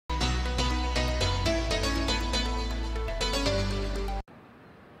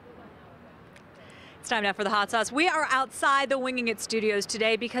time now for the hot sauce. We are outside the Winging It Studios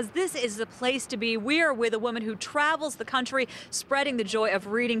today because this is the place to be. We are with a woman who travels the country spreading the joy of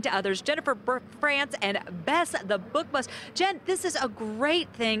reading to others, Jennifer France and Bess the Book Bus. Jen, this is a great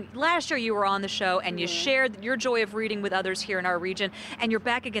thing. Last year you were on the show and you shared your joy of reading with others here in our region, and you're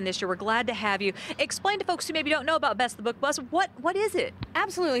back again this year. We're glad to have you. Explain to folks who maybe don't know about Bess the Book Bus, what is it?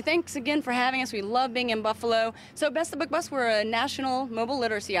 Absolutely. Thanks again for having us. We love being in Buffalo. So Bess the Book Bus, we're a national mobile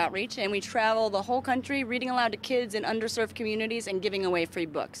literacy outreach, and we travel the whole country reading aloud to kids in underserved communities and giving away free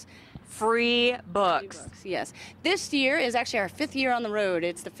books. Free books. Yes. This year is actually our 5th year on the road.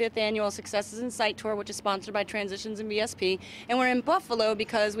 It's the 5th annual Successes in Sight Tour, which is sponsored by Transitions and BSP. And we're in Buffalo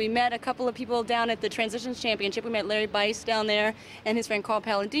because we met a couple of people down at the Transitions Championship. We met Larry Bice down there and his friend Carl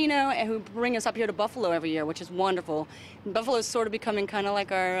Palladino, and who bring us up here to Buffalo every year, which is wonderful. And Buffalo is sort of becoming kind of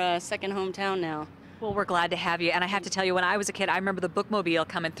like our second hometown now. Well, we're glad to have you. And I have to tell you, when I was a kid, I remember the bookmobile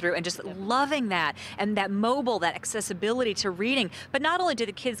coming through and just loving that, and that mobile, that accessibility to reading. But not only do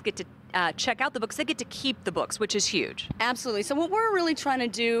the kids get to check out the books, they get to keep the books, which is huge. Absolutely. So what we're really trying to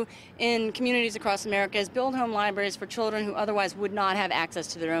do in communities across America is build home libraries for children who otherwise would not have access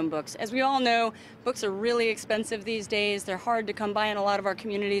to their own books. As we all know, books are really expensive these days. They're hard to come by in a lot of our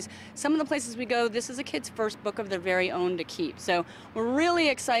communities. Some of the places we go, this is a kid's first book of their very own to keep. So we're really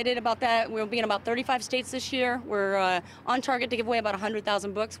excited about that. We'll be in about 35 states this year. We're on target to give away about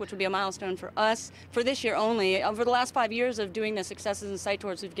 100,000 books, which will be a milestone for us for this year only. Over the last 5 years of doing the Successes and Sight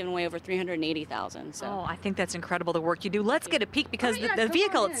Tours, we've given away over 380,000. So. Oh, I think that's incredible, the work you do. Let's get a peek because the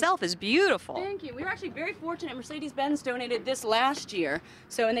vehicle itself is beautiful. Thank you. We were actually very fortunate. Mercedes-Benz donated this last year,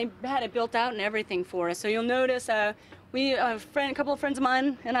 and they had it built out and everything for us. So you'll notice a couple of friends of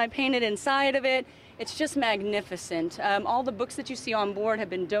mine and I painted inside of it. It's just magnificent. All the books that you see on board have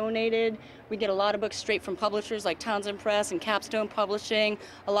been donated. We get a lot of books straight from publishers like Townsend Press and Capstone Publishing.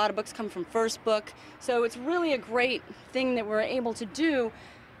 A lot of books come from First Book. So it's really a great thing that we're able to do,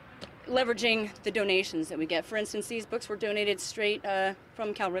 leveraging the donations that we get. For instance, these books were donated straight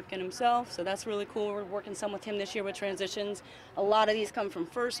from Cal Ripken himself, so that's really cool. We're working some with him this year with Transitions. A lot of these come from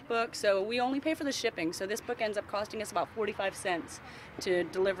First Book, so we only pay for the shipping. So this book ends up costing us about 45 cents to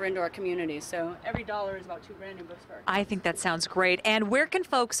deliver into our community. So every dollar is about 2 brand new books for our kids. I think that sounds great. And where can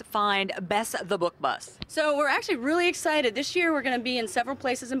folks find Bess the Book Bus? So we're actually really excited. This year we're going to be in several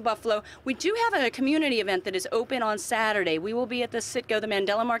places in Buffalo. We do have a community event that is open on Saturday. We will be at the Citgo, the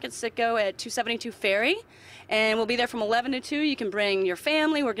Mandela Market Citgo at 272 Ferry, and we'll be there from 11 to 2. You can bring your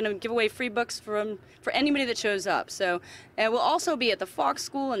family. We're going to give away free books for anybody that shows up. So we'll also be at the Fox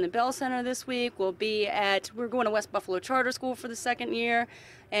School and the Bell Center this week. We're going to West Buffalo Charter School for the 2nd year.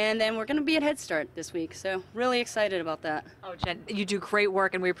 And then we're going to be at Head Start this week, so really excited about that. Oh, Jen, you do great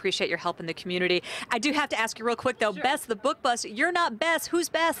work, and we appreciate your help in the community. I do have to ask you real quick, though, Sure. Bess the Book Bus, you're not Bess. Who's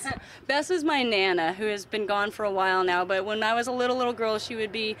Bess? Bess is my Nana, who has been gone for a while now, but when I was a little girl, she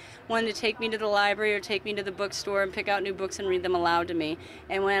would be one to take me to the library or take me to the bookstore and pick out new books and read them aloud to me.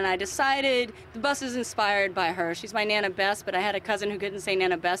 And when I decided, the bus is inspired by her. She's my Nana Bess, but I had a cousin who couldn't say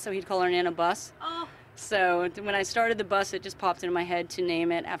Nana Bess, so he'd call her Nana Bus. Oh. So when I started the bus, it just popped into my head to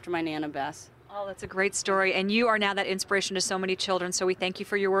name it after my Nana Bess. Oh, that's a great story. And you are now that inspiration to so many children, so we thank you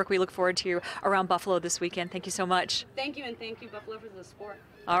for your work. We look forward to you around Buffalo this weekend. Thank you so much. Thank you, and thank you, Buffalo, for the support.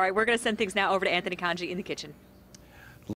 All right, we're going to send things now over to Anthony Kanji in the kitchen.